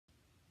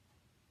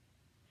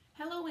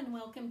Hello and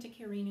welcome to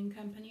Karreen and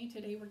Company.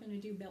 Today we're going to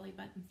do belly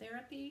button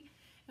therapy.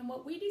 And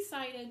what we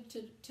decided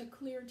to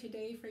clear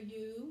today for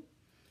you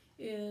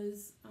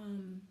is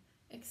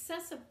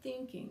excessive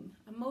thinking,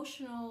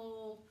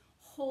 emotional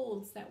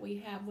holds that we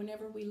have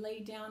whenever we lay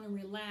down and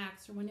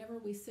relax, or whenever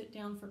we sit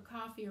down for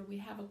coffee, or we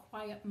have a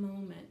quiet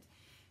moment.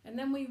 And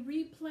then we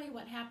replay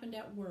what happened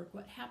at work,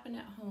 what happened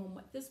at home,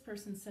 what this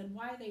person said,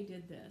 why they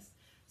did this.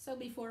 So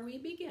before we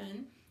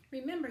begin,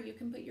 remember, you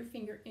can put your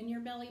finger in your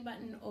belly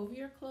button, over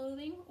your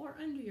clothing, or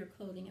under your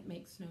clothing. It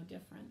makes no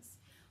difference.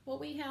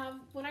 What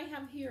I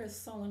have here is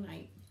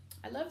selenite.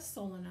 I love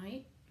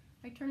selenite.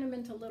 I turn them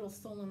into little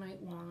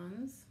selenite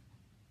wands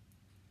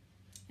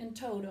and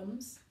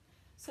totems.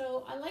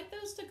 So I like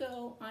those to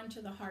go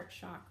onto the heart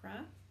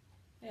chakra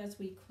as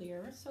we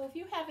clear. So if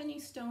you have any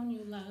stone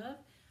you love,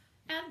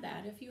 add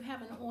that. If you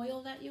have an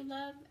oil that you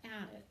love,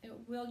 add it.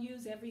 We'll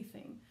use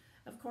everything.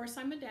 Of course,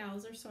 I'm a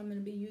dowser, so I'm going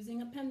to be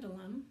using a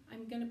pendulum.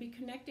 I'm going to be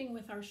connecting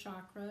with our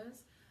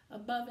chakras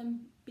above and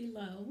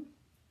below.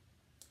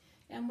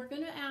 And we're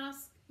going to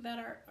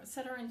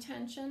set our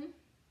intention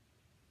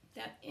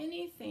that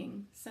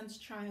anything since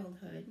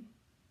childhood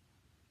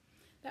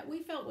that we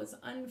felt was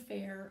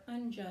unfair,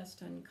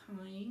 unjust,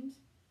 unkind,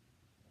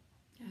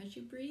 as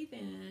you breathe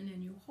in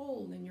and you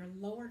hold and you're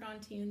lowered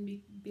onto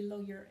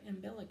below your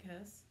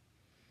umbilicus,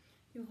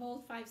 you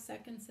hold 5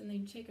 seconds and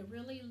then you take a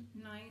really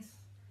nice,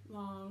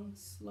 long,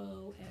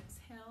 slow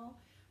exhale.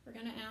 We're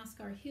going to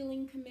ask our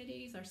healing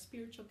committees, our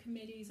spiritual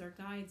committees, our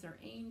guides, our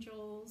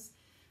angels,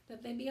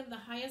 that they be of the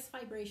highest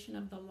vibration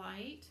of the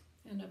light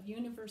and of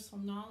universal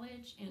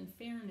knowledge and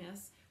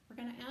fairness. We're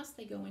going to ask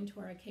they go into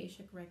our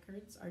Akashic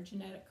records, our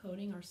genetic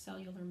coding, our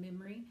cellular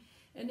memory,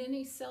 and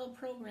any cell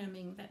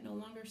programming that no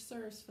longer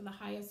serves for the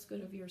highest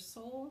good of your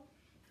soul.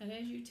 And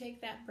as you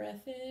take that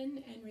breath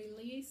in and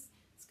release,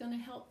 it's going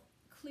to help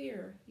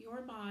clear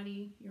your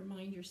body, your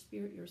mind, your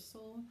spirit, your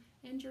soul,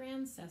 and your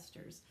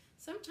ancestors.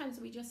 Sometimes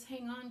we just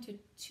hang on to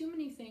too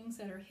many things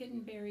that are hidden,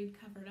 buried,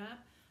 covered up,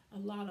 a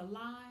lot of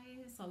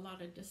lies, a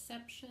lot of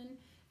deception,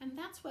 and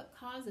that's what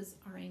causes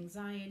our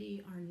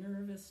anxiety, our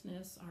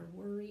nervousness, our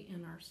worry,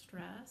 and our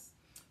stress.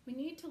 We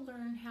need to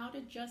learn how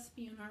to just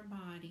be in our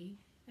body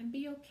and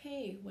be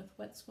okay with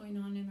what's going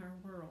on in our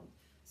world.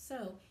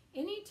 So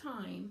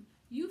anytime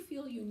you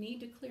feel you need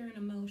to clear an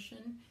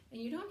emotion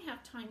and you don't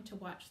have time to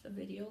watch the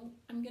video,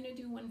 I'm going to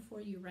do one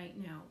for you right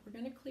now. We're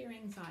going to clear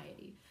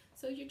anxiety.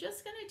 So you're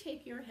just going to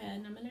take your head,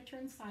 and I'm going to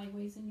turn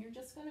sideways, and you're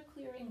just going to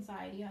clear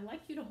anxiety. I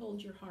like you to hold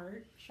your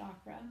heart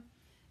chakra,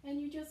 and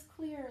you just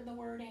clear the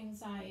word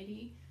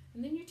anxiety.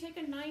 And then you take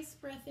a nice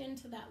breath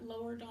into that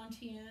lower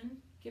dantian,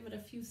 give it a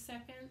few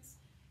seconds,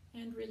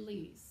 and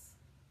release.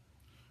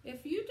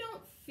 If you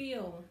don't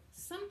feel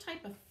some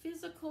type of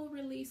physical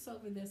release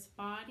over this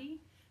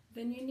body,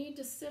 then you need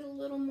to sit a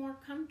little more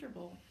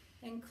comfortable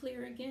and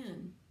clear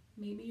again.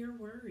 Maybe you're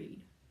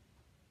worried.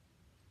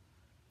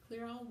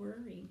 Clear all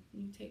worry.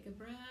 You take a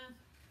breath.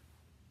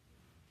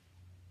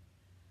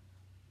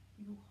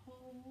 You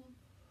hold.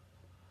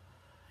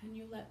 And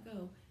you let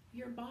go.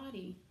 Your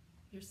body,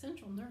 your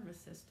central nervous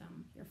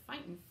system, your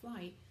fight and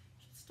flight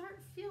should start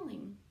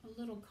feeling a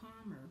little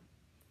calmer.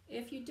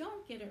 If you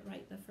don't get it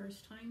right the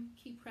first time,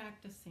 keep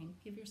practicing.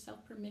 Give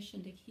yourself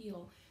permission to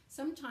heal.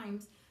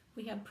 Sometimes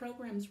we have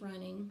programs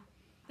running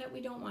that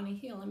we don't want to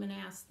heal. I'm going to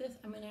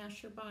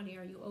ask your body,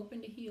 are you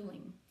open to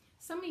healing?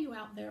 Some of you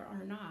out there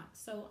are not.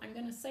 So I'm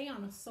going to say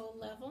on a soul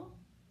level,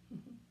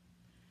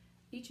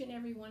 each and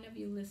every one of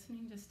you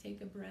listening, just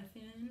take a breath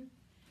in.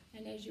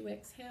 And as you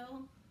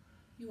exhale,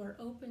 you are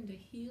open to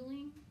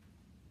healing.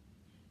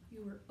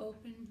 You are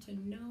open to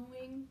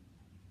knowing.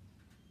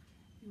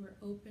 You are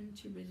open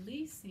to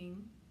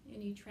releasing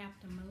any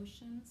trapped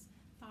emotions,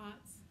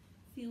 thoughts,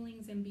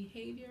 feelings, and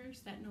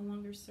behaviors that no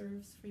longer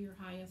serves for your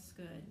highest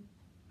good.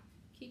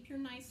 Keep your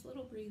nice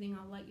little breathing.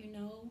 I'll let you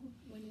know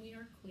when we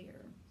are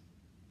clear.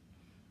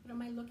 What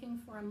am I looking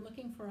for? I'm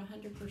looking for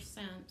 100%.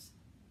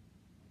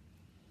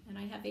 And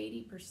I have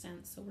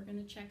 80%, so we're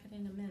going to check it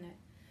in a minute.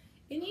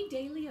 Any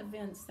daily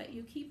events that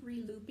you keep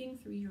re-looping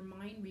through your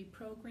mind,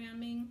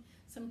 reprogramming,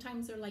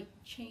 sometimes they're like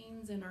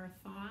chains in our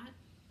thought,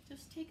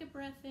 just take a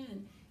breath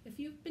in. If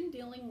you've been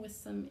dealing with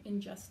some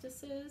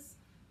injustices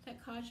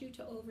that cause you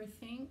to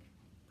overthink,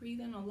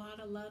 breathe in a lot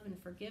of love and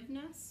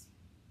forgiveness.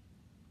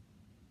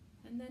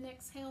 And then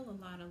exhale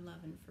a lot of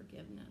love and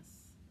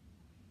forgiveness.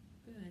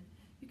 Good.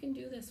 You can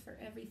do this for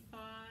every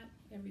thought,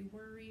 every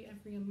worry,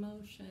 every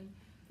emotion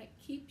that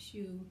keeps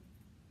you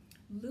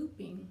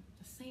looping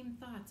the same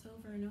thoughts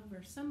over and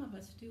over. Some of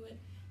us do it,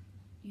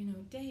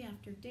 day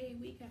after day,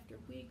 week after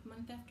week,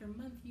 month after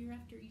month, year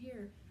after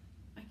year.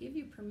 I give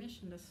you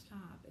permission to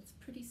stop. It's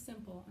pretty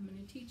simple. I'm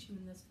going to teach you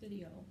in this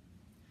video.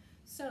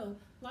 So,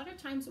 a lot of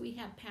times we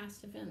have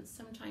past events.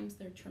 Sometimes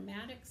they're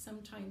traumatic.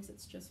 Sometimes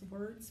it's just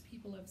words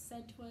people have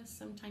said to us.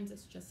 Sometimes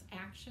it's just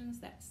actions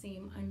that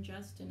seem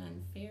unjust and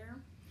unfair.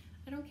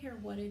 I don't care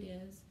what it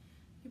is.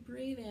 You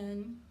breathe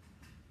in.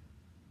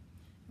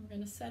 We're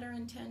going to set our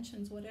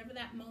intentions. Whatever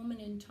that moment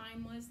in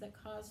time was that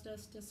caused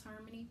us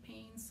disharmony,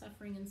 pain,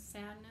 suffering, and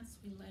sadness,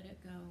 we let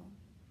it go.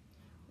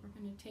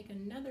 We're going to take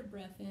another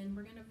breath in.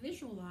 We're going to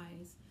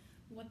visualize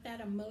what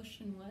that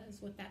emotion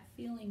was, what that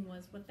feeling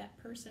was, what that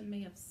person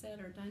may have said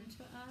or done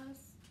to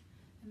us.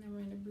 And then we're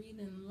going to breathe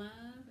in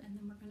love, and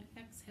then we're going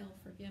to exhale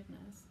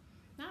forgiveness.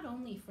 Not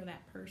only for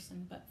that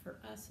person, but for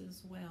us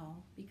as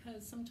well.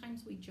 Because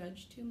sometimes we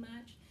judge too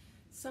much.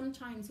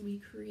 Sometimes we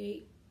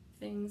create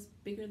things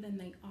bigger than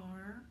they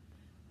are.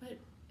 But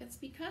it's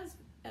because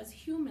as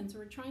humans,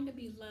 we're trying to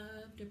be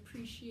loved,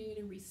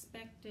 appreciated,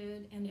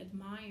 respected, and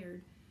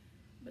admired.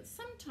 But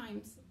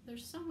sometimes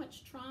there's so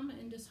much trauma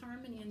and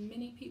disharmony in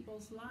many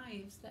people's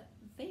lives that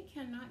they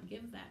cannot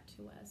give that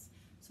to us.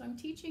 So I'm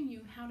teaching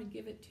you how to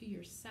give it to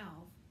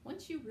yourself.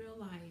 Once you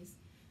realize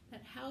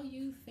that how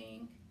you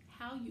think,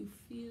 how you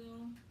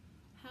feel,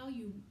 how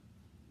you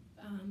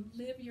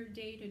live your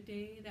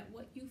day-to-day, that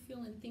what you feel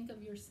and think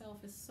of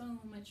yourself is so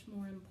much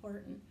more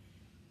important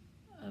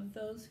of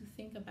those who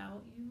think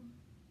about you,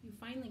 you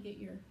finally get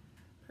your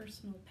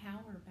personal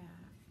power back.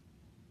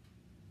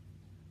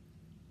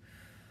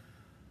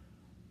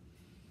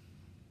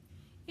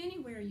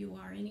 Anywhere you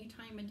are, any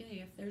time of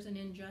day, if there's an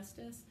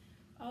injustice,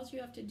 all you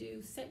have to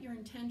do, set your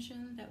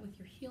intention that with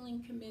your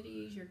healing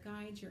committees, your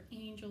guides, your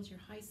angels, your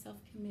high self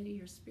committee,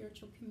 your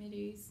spiritual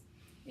committees,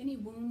 any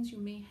wounds you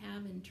may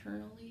have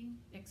internally,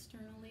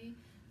 externally,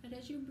 that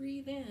as you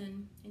breathe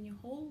in and you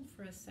hold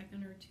for a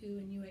second or two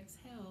and you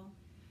exhale,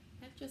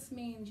 that just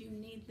means you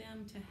need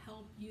them to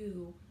help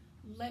you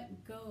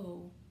let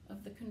go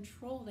of the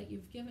control that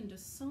you've given to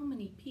so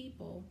many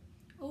people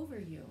over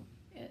you.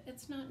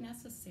 It's not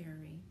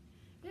necessary.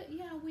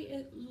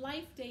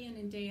 Life day in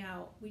and day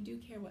out, we do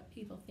care what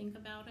people think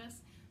about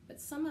us,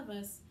 but some of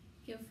us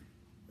give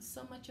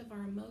so much of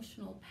our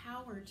emotional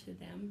power to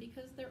them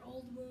because they're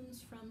old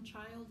wounds from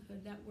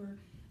childhood that we're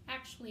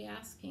actually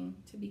asking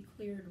to be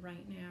cleared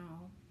right now.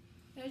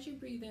 As you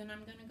breathe in,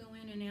 I'm going to go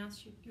in and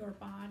ask your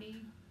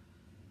body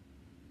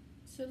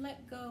to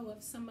let go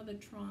of some of the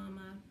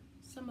trauma,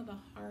 some of the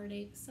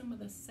heartache, some of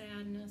the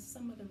sadness,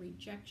 some of the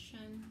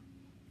rejection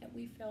that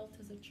we felt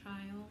as a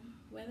child,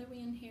 whether we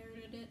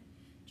inherited it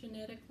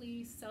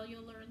genetically,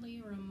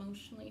 cellularly, or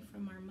emotionally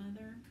from our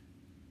mother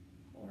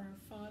or our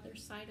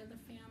father's side of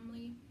the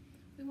family.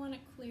 We want to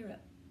clear it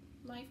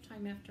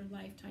lifetime after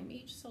lifetime.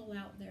 Each soul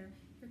out there,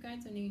 your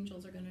guides and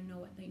angels are going to know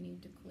what they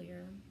need to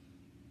clear.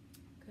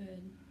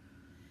 Good.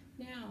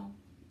 Now,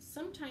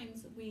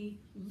 sometimes we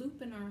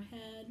loop in our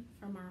head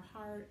from our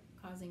heart,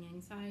 causing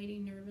anxiety,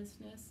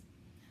 nervousness,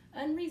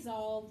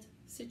 unresolved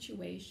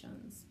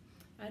situations.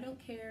 I don't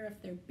care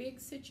if they're big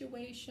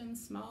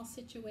situations, small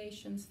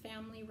situations,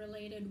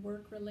 family-related,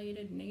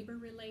 work-related,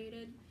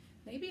 neighbor-related.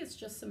 Maybe it's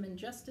just some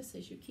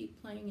injustices you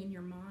keep playing in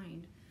your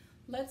mind.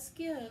 Let's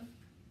give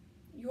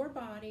your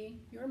body,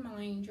 your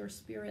mind, your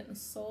spirit, and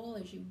soul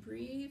as you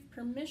breathe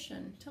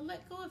permission to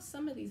let go of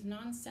some of these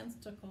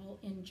nonsensical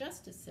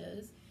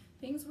injustices,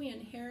 things we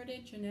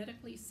inherited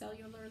genetically,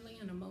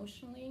 cellularly, and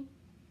emotionally.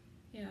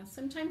 Yeah,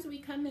 sometimes we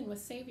come in with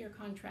savior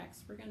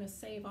contracts. We're going to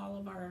save all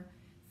of our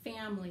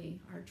family,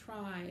 our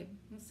tribe,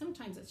 and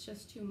sometimes it's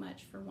just too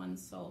much for one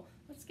soul.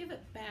 Let's give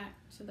it back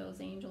to those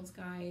angels,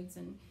 guides,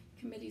 and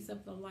committees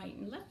of the light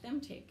and let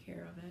them take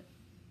care of it.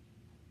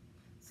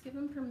 Let's give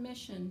them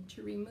permission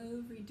to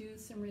remove,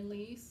 reduce, and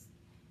release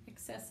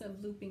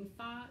excessive looping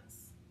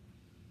thoughts,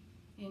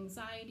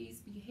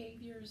 anxieties,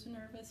 behaviors,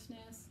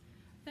 nervousness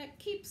that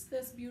keeps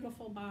this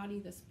beautiful body,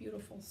 this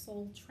beautiful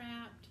soul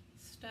trapped,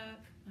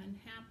 stuck,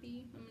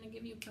 unhappy. I'm going to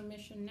give you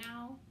permission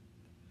now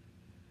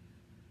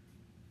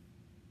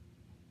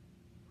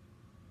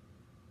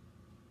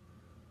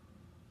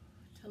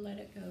to let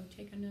it go.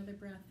 Take another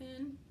breath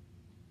in.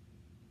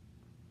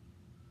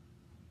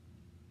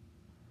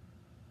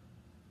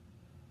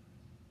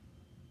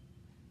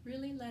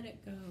 Really let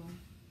it go.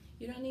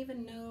 You don't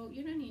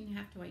even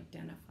have to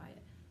identify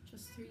it.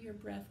 Just through your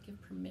breath,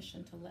 give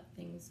permission to let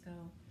things go.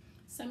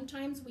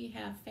 Sometimes we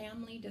have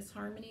family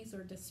disharmonies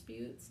or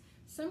disputes.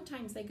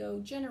 Sometimes they go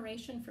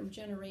generation from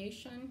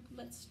generation.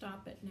 Let's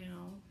stop it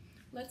now.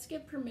 Let's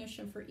give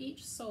permission for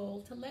each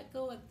soul to let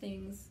go of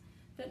things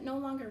that no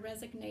longer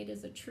resonate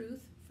as a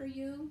truth for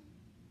you.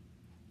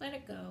 Let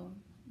it go.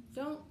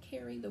 Don't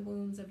carry the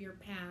wounds of your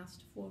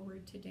past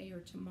forward today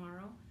or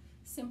tomorrow.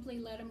 Simply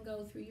let them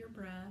go through your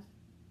breath.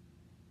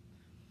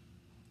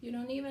 You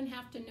don't even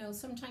have to know.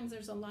 Sometimes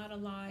there's a lot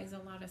of lies, a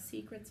lot of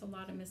secrets, a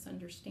lot of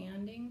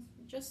misunderstandings.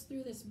 Just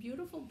through this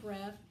beautiful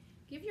breath,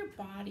 give your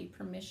body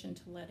permission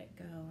to let it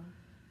go.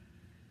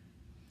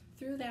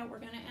 Through that, we're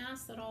going to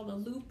ask that all the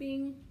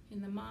looping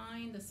in the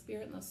mind, the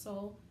spirit, and the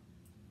soul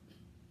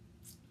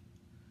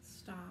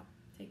stop.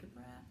 Take a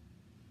breath.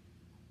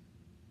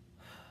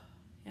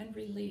 And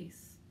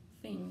release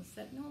things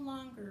that no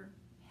longer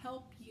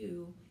help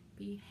you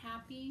be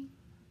happy,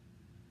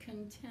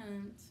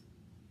 content,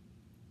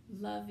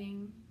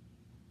 loving,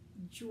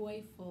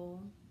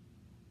 joyful,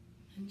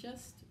 and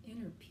just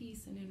inner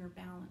peace and inner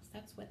balance.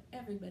 That's what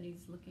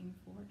everybody's looking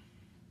for.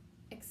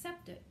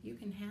 Accept it. You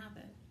can have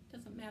it.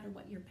 Doesn't matter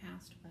what your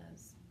past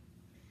was.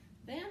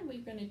 Then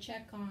we're going to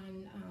check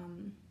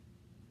on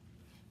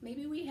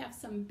Maybe we have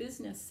some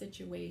business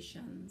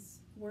situations,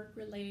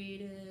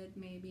 work-related,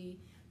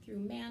 maybe through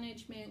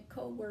management,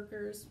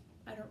 co-workers.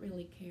 I don't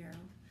really care.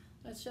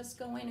 Let's just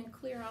go in and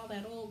clear all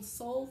that old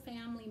soul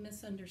family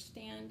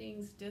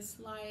misunderstandings,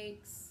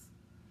 dislikes,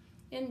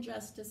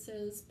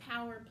 injustices,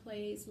 power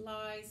plays,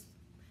 lies.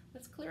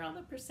 Let's clear all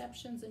the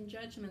perceptions and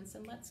judgments,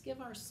 and let's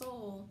give our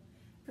soul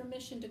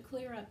permission to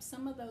clear up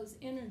some of those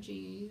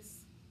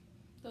energies,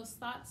 those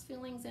thoughts,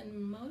 feelings, and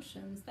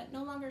emotions that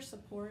no longer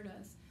support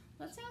us.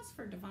 Let's ask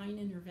for divine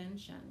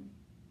intervention.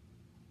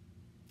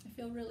 I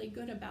feel really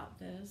good about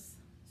this,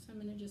 so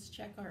I'm going to just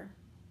check our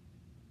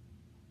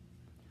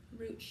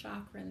root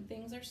chakra, and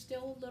things are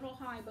still a little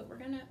high, but we're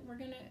gonna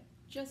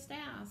just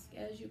ask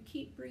as you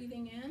keep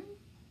breathing in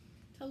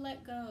to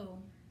let go.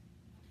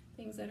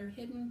 Things that are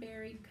hidden,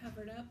 buried,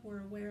 covered up,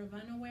 we're aware of,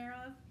 unaware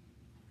of.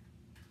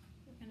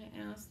 We're gonna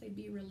ask they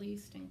be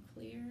released and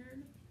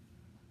cleared.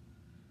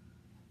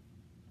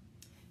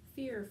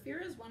 Fear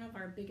is one of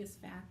our biggest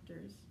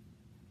factors.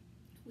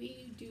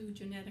 We do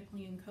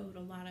genetically encode a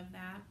lot of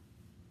that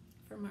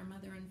from our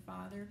mother and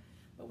father,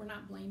 but we're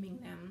not blaming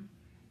them.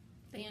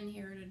 They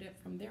inherited it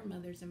from their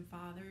mothers and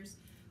fathers.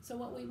 So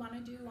what we want to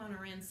do on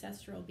our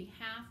ancestral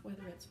behalf,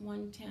 whether it's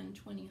 1, 10,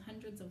 20,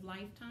 hundreds of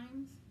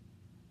lifetimes,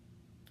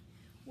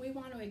 we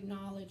want to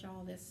acknowledge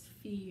all this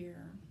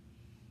fear.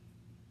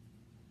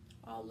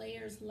 All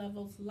layers,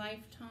 levels,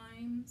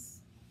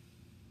 lifetimes.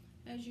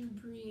 As you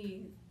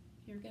breathe,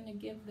 you're going to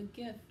give the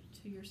gift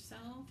to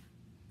yourself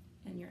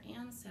and your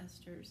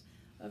ancestors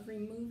of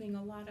removing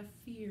a lot of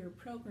fear,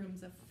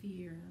 programs of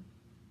fear.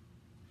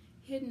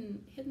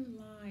 Hidden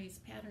lies,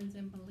 patterns,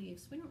 and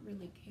beliefs. We don't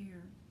really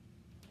care.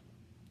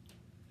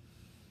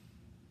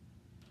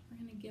 We're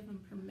going to give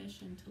them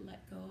permission to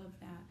let go of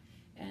that.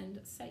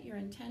 And set your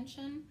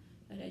intention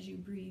that as you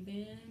breathe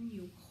in,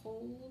 you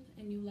hold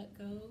and you let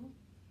go.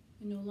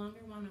 You no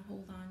longer want to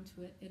hold on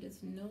to it. It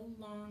is no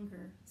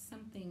longer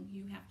something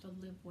you have to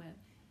live with.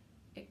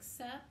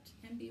 Accept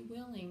and be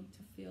willing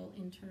to feel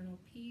internal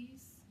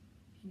peace,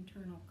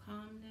 internal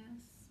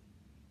calmness,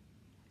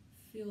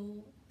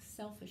 feel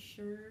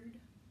self-assured,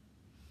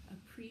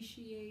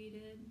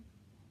 appreciated,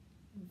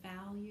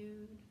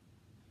 valued,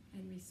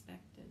 and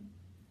respected.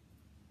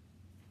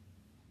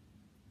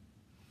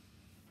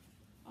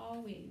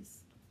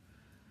 Always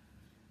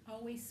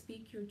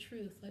speak your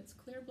truth. Let's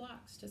clear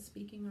blocks to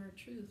speaking our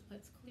truth.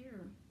 Let's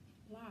clear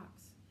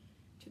blocks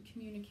to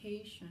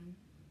communication,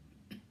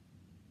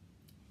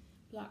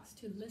 blocks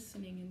to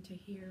listening and to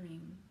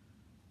hearing.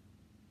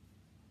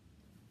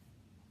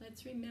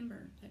 Let's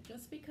remember that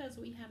just because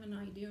we have an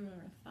idea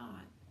or a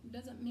thought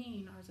doesn't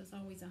mean ours is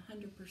always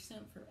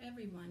 100% for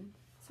everyone.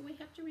 So we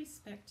have to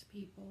respect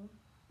people,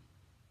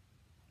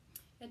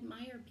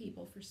 admire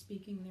people for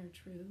speaking their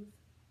truth.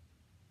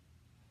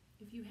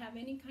 If you have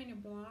any kind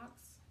of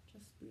blocks,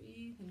 just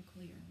breathe and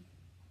clear.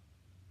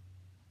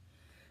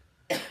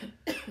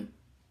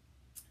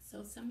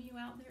 So some of you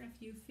out there,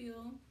 if you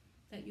feel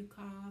that you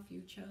cough,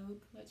 you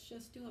choke, let's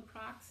just do a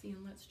proxy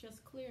and let's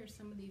just clear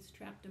some of these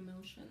trapped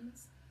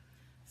emotions.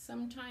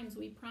 Sometimes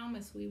we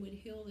promise we would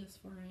heal this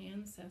for our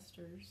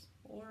ancestors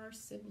or our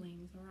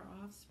siblings or our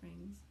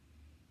offsprings,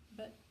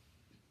 but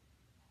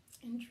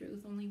in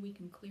truth, only we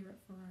can clear it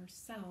for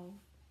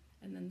ourselves,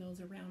 and then those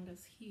around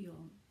us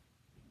heal.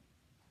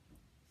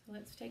 So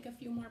let's take a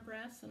few more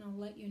breaths, and I'll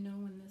let you know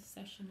when this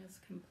session is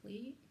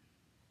complete.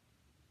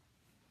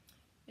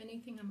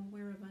 Anything I'm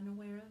aware of,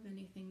 unaware of,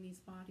 anything these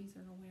bodies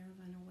are aware of,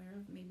 unaware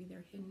of, maybe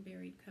they're hidden,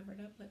 buried, covered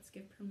up, let's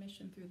give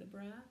permission through the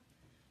breath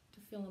to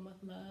fill them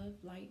with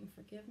love, light, and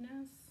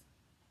forgiveness.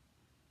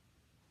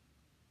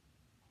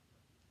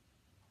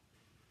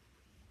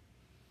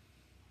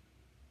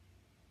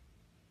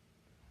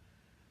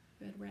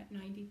 Good, we're at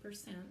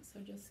 90%, so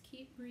just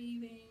keep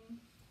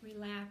breathing,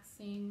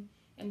 relaxing,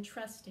 and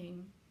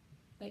trusting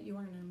that you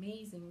are an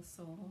amazing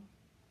soul.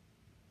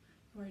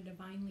 You are a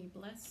divinely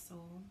blessed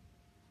soul,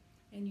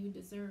 and you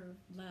deserve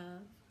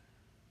love,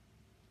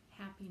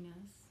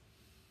 happiness,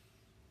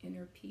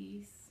 inner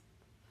peace,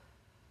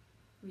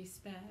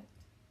 respect,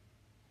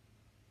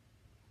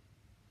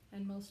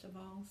 and most of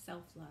all,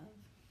 self-love.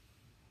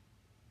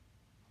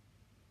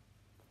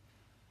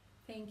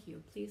 Thank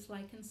you. Please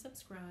like and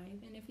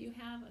subscribe, and if you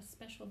have a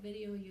special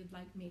video you'd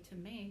like me to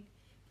make,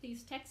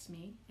 please text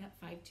me at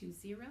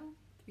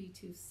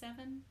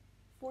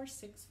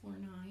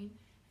 520-327-4649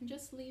 and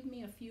just leave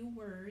me a few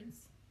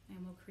words,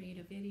 and we'll create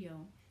a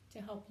video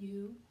to help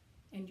you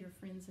and your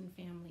friends and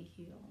family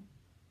heal.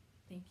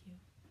 Thank you.